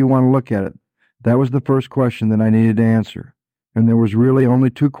 However you want to look at it, that was the first question that I needed to answer. And there was really only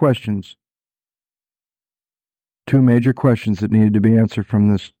two questions, two major questions that needed to be answered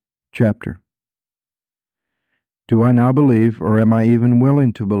from this chapter. Do I now believe, or am I even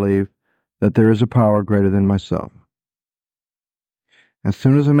willing to believe, that there is a power greater than myself? As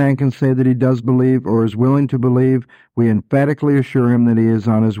soon as a man can say that he does believe or is willing to believe, we emphatically assure him that he is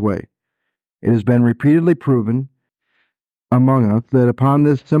on his way. It has been repeatedly proven among us that upon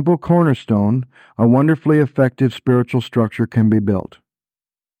this simple cornerstone, a wonderfully effective spiritual structure can be built.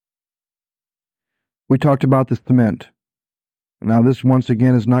 We talked about the cement. Now, this once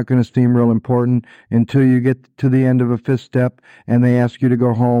again is not going to seem real important until you get to the end of a fifth step and they ask you to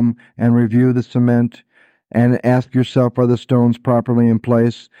go home and review the cement and ask yourself, are the stones properly in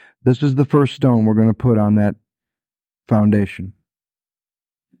place? This is the first stone we're going to put on that foundation.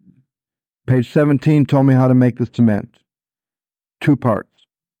 Page 17 told me how to make the cement. Two parts.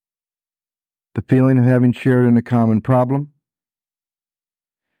 The feeling of having shared in a common problem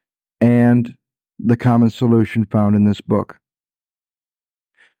and the common solution found in this book.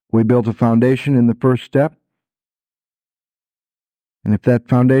 We built a foundation in the first step. And if that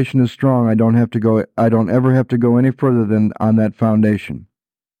foundation is strong, I don't ever have to go any further than on that foundation.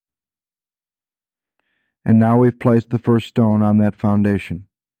 And now we've placed the first stone on that foundation.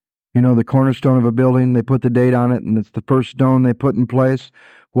 You know, the cornerstone of a building, they put the date on it, and it's the first stone they put in place.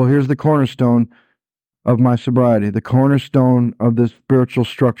 Well, here's the cornerstone of my sobriety, the cornerstone of this spiritual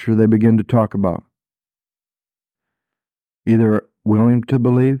structure they begin to talk about. Either willing to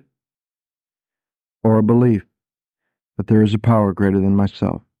believe or a belief that there is a power greater than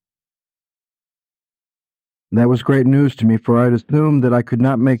myself. That was great news to me, for I had assumed that I could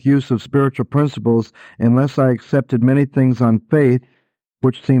not make use of spiritual principles unless I accepted many things on faith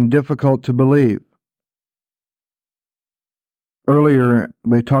which seemed difficult to believe. Earlier,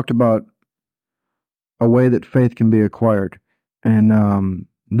 they talked about a way that faith can be acquired. And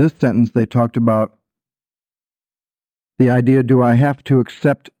this sentence, they talked about the idea, do I have to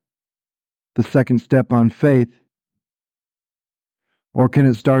accept the second step on faith, or can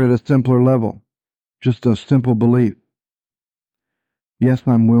it start at a simpler level, just a simple belief? Yes,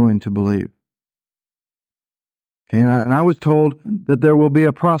 I'm willing to believe. Okay, and I was told that there will be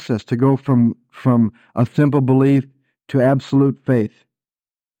a process to go from a simple belief to absolute faith,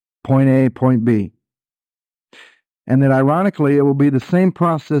 point A, point B. And that ironically, it will be the same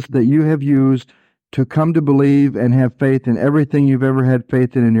process that you have used to come to believe and have faith in everything you've ever had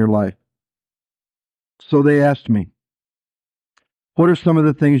faith in your life. So they asked me, what are some of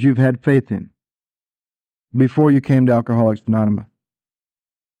the things you've had faith in before you came to Alcoholics Anonymous?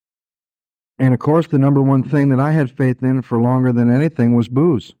 And of course, the number one thing that I had faith in for longer than anything was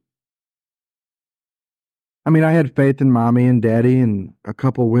booze. I mean, I had faith in mommy and daddy and a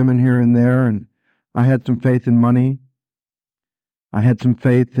couple women here and there, and I had some faith in money. I had some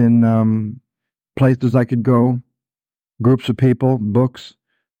faith in places I could go, groups of people, books.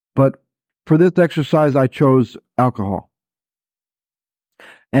 But for this exercise, I chose alcohol.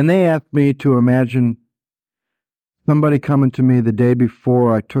 And they asked me to imagine somebody coming to me the day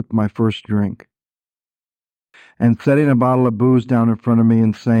before I took my first drink and setting a bottle of booze down in front of me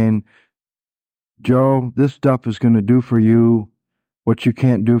and saying, Joe, this stuff is going to do for you what you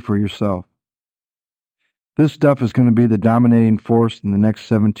can't do for yourself. This stuff is going to be the dominating force in the next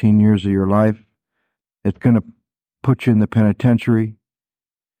 17 years of your life. It's going to put you in the penitentiary,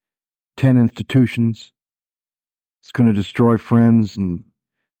 10 institutions. It's going to destroy friends and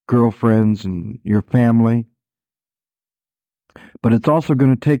girlfriends and your family. But it's also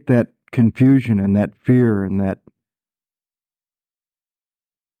going to take that confusion and that fear and that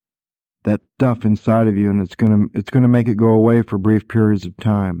stuff inside of you, and it's going to make it go away for brief periods of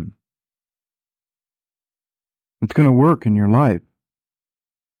time. It's going to work in your life,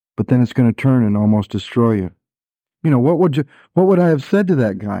 but then it's going to turn and almost destroy you. What would I have said to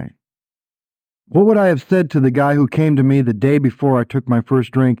that guy? What would I have said to the guy who came to me the day before I took my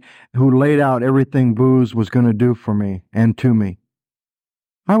first drink, who laid out everything booze was going to do for me and to me?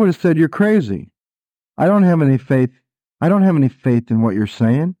 I would have said, "You're crazy. I don't have any faith. I don't have any faith in what you're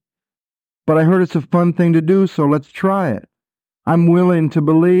saying. But I heard it's a fun thing to do, so let's try it. I'm willing to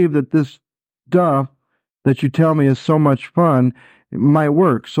believe that this stuff that you tell me is so much fun, it might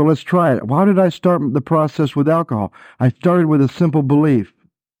work, so let's try it." How did I start the process with alcohol? I started with a simple belief.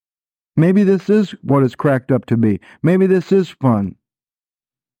 Maybe this is what it's cracked up to be. Maybe this is fun.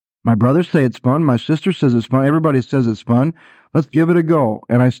 My brothers say it's fun. My sister says it's fun. Everybody says it's fun. Let's give it a go.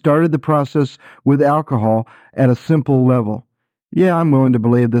 And I started the process with alcohol at a simple level. Yeah, I'm willing to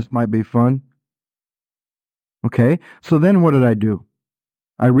believe this might be fun. Okay, so then what did I do?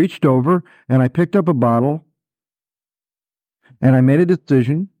 I reached over and I picked up a bottle and I made a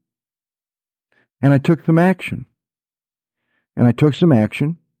decision and I took some action. And I took some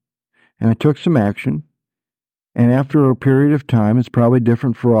action and I took some action. And after a period of time, it's probably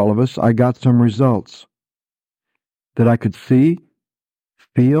different for all of us, I got some results that I could see,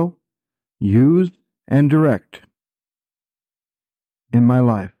 feel, use, and direct in my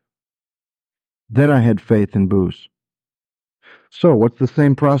life. Then I had faith in booze. So what's the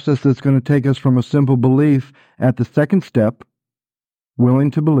same process that's going to take us from a simple belief at the second step,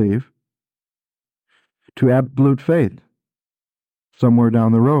 willing to believe, to absolute faith somewhere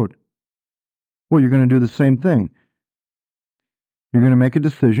down the road? Well, you're going to do the same thing. You're going to make a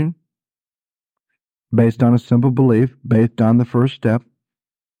decision based on a simple belief, based on the first step.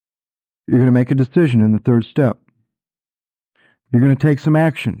 You're going to make a decision in the third step. You're going to take some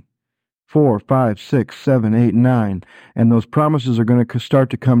action. 4, 5, 6, 7, 8, 9. And those promises are going to start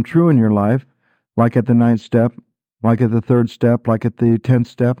to come true in your life, like at the 9th step, like at the 3rd step, like at the 10th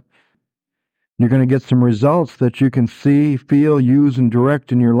step. You're going to get some results that you can see, feel, use, and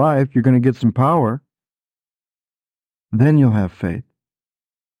direct in your life. You're going to get some power. Then you'll have faith.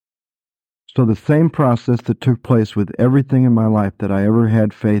 So the same process that took place with everything in my life that I ever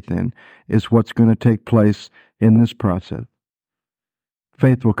had faith in is what's going to take place in this process.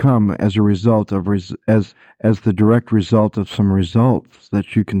 Faith will come as a result of as the direct result of some results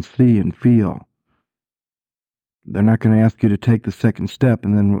that you can see and feel. They're not going to ask you to take the second step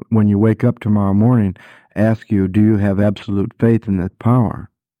and then when you wake up tomorrow morning, ask you, do you have absolute faith in that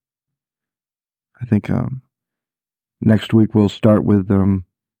power? I think next week we'll start with the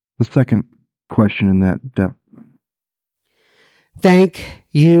second question in that depth. Thank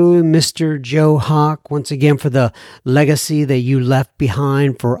you, Mr. Joe Hawk, once again for the legacy that you left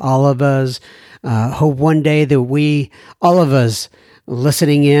behind for all of us. Hope one day that we, all of us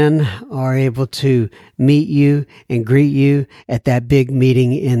listening in, are able to meet you and greet you at that big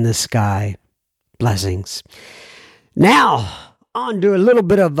meeting in the sky. Blessings. Now, on to a little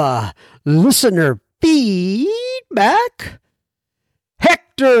bit of listener feedback.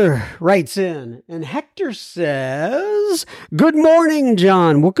 Hector writes in, and Hector says, "Good morning,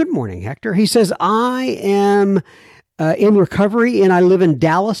 John." Well, good morning, Hector. He says, "I am in recovery and I live in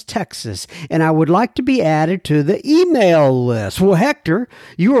Dallas, Texas, and I would like to be added to the email list." Well, Hector,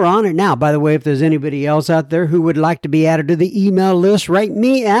 you are on it now. By the way, if there's anybody else out there who would like to be added to the email list, write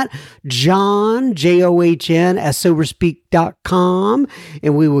me at John, John, at soberspeak.com,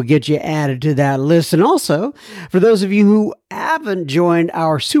 and we will get you added to that list. And also, for those of you who haven't joined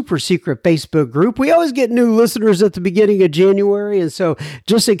our super secret Facebook group, we always get new listeners at the beginning of January. And so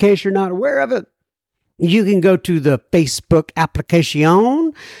just in case you're not aware of it, you can go to the Facebook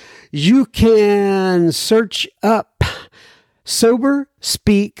application. You can search up Sober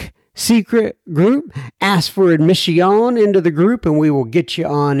Speak Secret Group, ask for admission into the group, and we will get you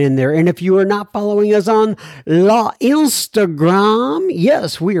on in there. And if you are not following us on Instagram,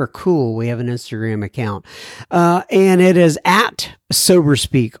 yes, we are cool. We have an Instagram account. And it is at Sober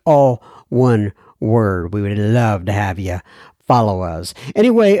Speak, all one word. We would love to have you follow us.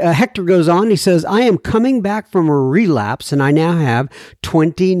 Anyway, Hector goes on. He says, "I am coming back from a relapse and I now have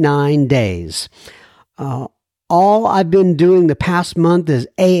 29 days. All I've been doing the past month is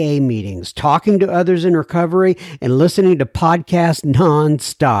AA meetings, talking to others in recovery, and listening to podcasts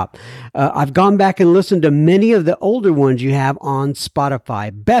nonstop. I've gone back and listened to many of the older ones you have on Spotify.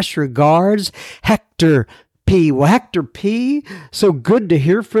 Best regards, Hector P." Well, Hector P., so good to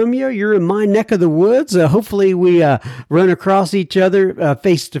hear from you. You're in my neck of the woods. Hopefully we run across each other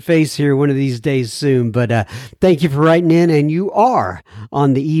face to face here one of these days soon. But thank you for writing in, and you are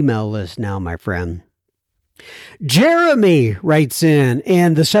on the email list now, my friend. Jeremy writes in,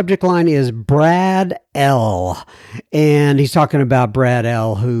 and the subject line is Brad L. And he's talking about Brad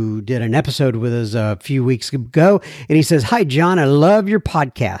L., who did an episode with us a few weeks ago. And he says, "Hi, John, I love your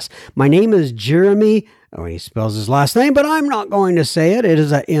podcast. My name is Jeremy." Oh, he spells his last name, but I'm not going to say it. It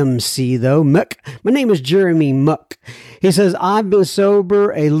is a MC, though. Muck. My name is Jeremy Muck. He says, "I've been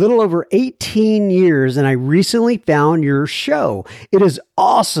sober a little over 18 years, and I recently found your show. It is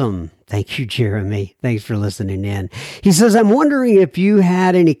awesome." Thank you, Jeremy. Thanks for listening in. He says, "I'm wondering if you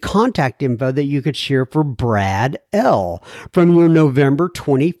had any contact info that you could share for Brad L. from your November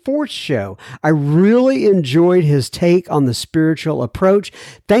 24th show. I really enjoyed his take on the spiritual approach.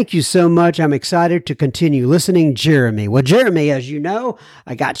 Thank you so much. I'm excited to continue listening, Jeremy." Well, Jeremy, as you know,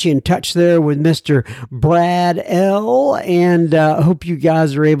 I got you in touch there with Mr. Brad L., and I hope you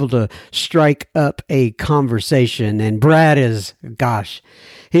guys are able to strike up a conversation. And Brad is, gosh,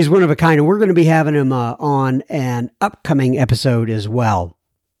 he's one of a kind, and we're going to be having him on an upcoming episode as well.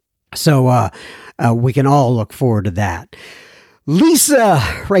 So we can all look forward to that. Lisa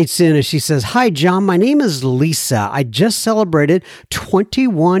writes in and she says, "Hi, John. My name is Lisa. I just celebrated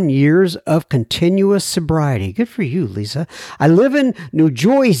 21 years of continuous sobriety." Good for you, Lisa. "I live in New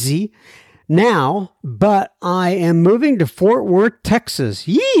Jersey now, but I am moving to Fort Worth, Texas.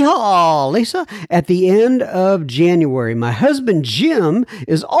 Yeehaw, Lisa, at the end of January. My husband, Jim,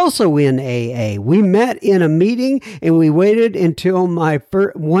 is also in AA. We met in a meeting and we waited until my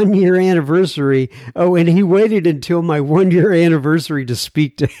 1 year anniversary. Oh, and he waited until my 1 year anniversary to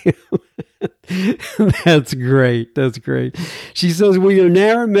speak to him." That's great. That's great. She says, "We are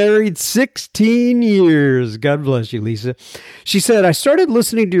now married 16 years. God bless you, Lisa. She said, "I started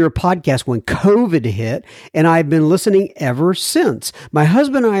listening to your podcast when COVID hit, and I've been listening ever since. My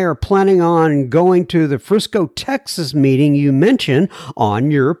husband and I are planning on going to the Frisco, Texas meeting you mentioned on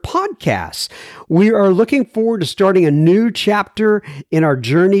your podcast. We are looking forward to starting a new chapter in our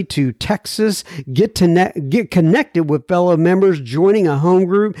journey to Texas, get connected with fellow members, joining a home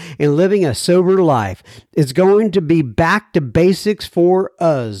group, and living a sober life. It's going to be back to basics for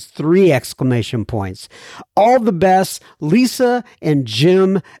us. 3 exclamation points. All the best, Lisa and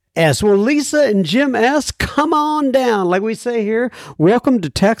Jim S." Well, Lisa and Jim S., come on down. Like we say here, welcome to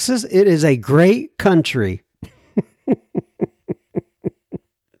Texas. It is a great country.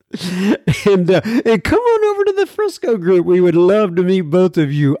 And come on over to the Frisco group. We would love to meet both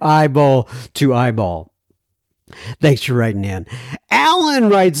of you eyeball to eyeball. Thanks for writing in. Alan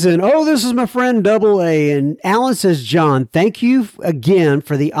writes in, "Oh, this is my friend Double A." And Alan says, "John, thank you again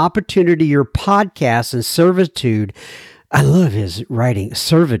for the opportunity your podcast and servitude," I love his writing,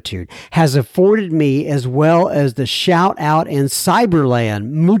 "servitude, has afforded me, as well as the shout out in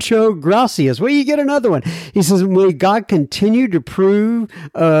Cyberland. Mucho gracias." Well, you get another one. He says, "May God continue to provide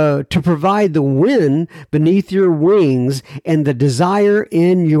the wind beneath your wings and the desire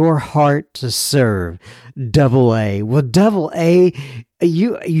in your heart to serve." Double A. Well, Double A,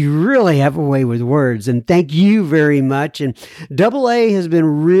 you really have a way with words, and thank you very much. And Double A has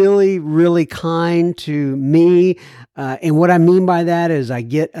been really, really kind to me. And what I mean by that is I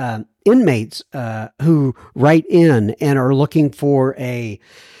get inmates who write in and are looking for a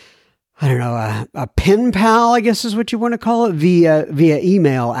pen pal, I guess is what you want to call it, via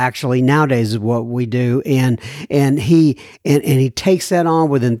email. Actually, nowadays is what we do, and he takes that on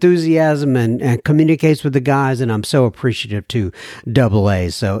with enthusiasm and communicates with the guys, and I'm so appreciative to Double A.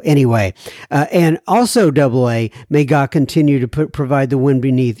 So anyway, and also Double A, may God continue to provide the wind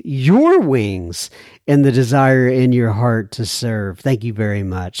beneath your wings and the desire in your heart to serve. Thank you very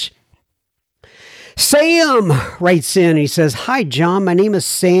much. Sam writes in. He says, "Hi, John. My name is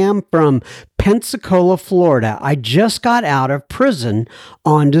Sam from Pensacola, Florida. I just got out of prison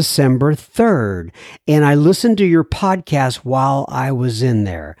on December 3rd, and I listened to your podcast while I was in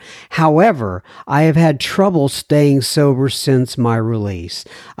there. However, I have had trouble staying sober since my release.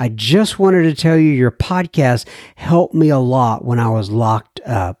 I just wanted to tell you your podcast helped me a lot when I was locked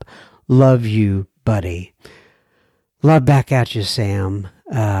up. Love you, buddy." Love back at you, Sam.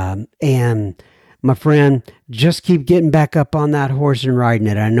 And my friend, just keep getting back up on that horse and riding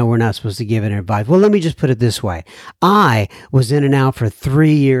it. I know we're not supposed to give it advice. Well, let me just put it this way. I was in and out for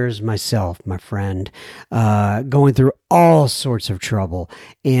 3 years myself, my friend, going through all sorts of trouble.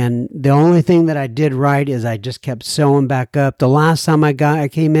 And the only thing that I did right is I just kept sewing back up. The last time I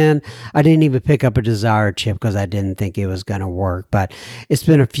came in, I didn't even pick up a Desire chip because I didn't think it was going to work. But it's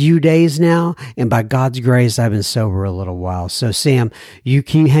been a few days now, and by God's grace, I've been sober a little while. So, Sam, you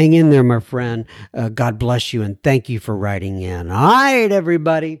keep hang in there, my friend. God bless you, and thank you for writing in. All right,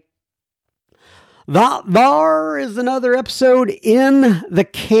 everybody. That there is another episode in the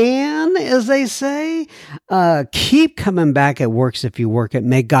can, as they say. Keep coming back. It works if you work it.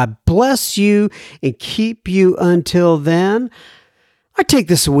 May God bless you and keep you until then. I take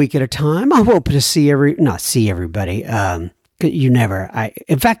this a week at a time. I hope to not see everybody. In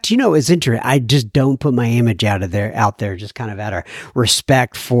fact, it's interesting. I just don't put my image out there, just kind of out of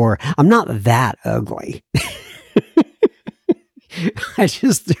respect for, I'm not that ugly. I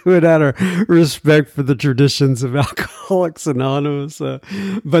just do it out of respect for the traditions of Alcoholics Anonymous.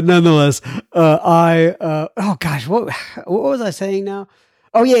 But nonetheless, oh gosh, what was I saying now?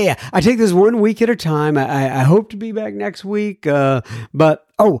 Oh yeah. I take this 1 week at a time. I hope to be back next week. I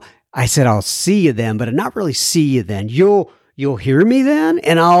said I'll see you then, but not really see you then. You'll hear me then,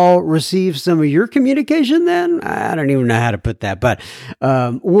 and I'll receive some of your communication then. I don't even know how to put that, but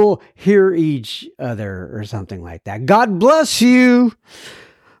we'll hear each other or something like that. God bless you.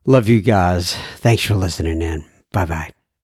 Love you guys. Thanks for listening in. Bye-bye.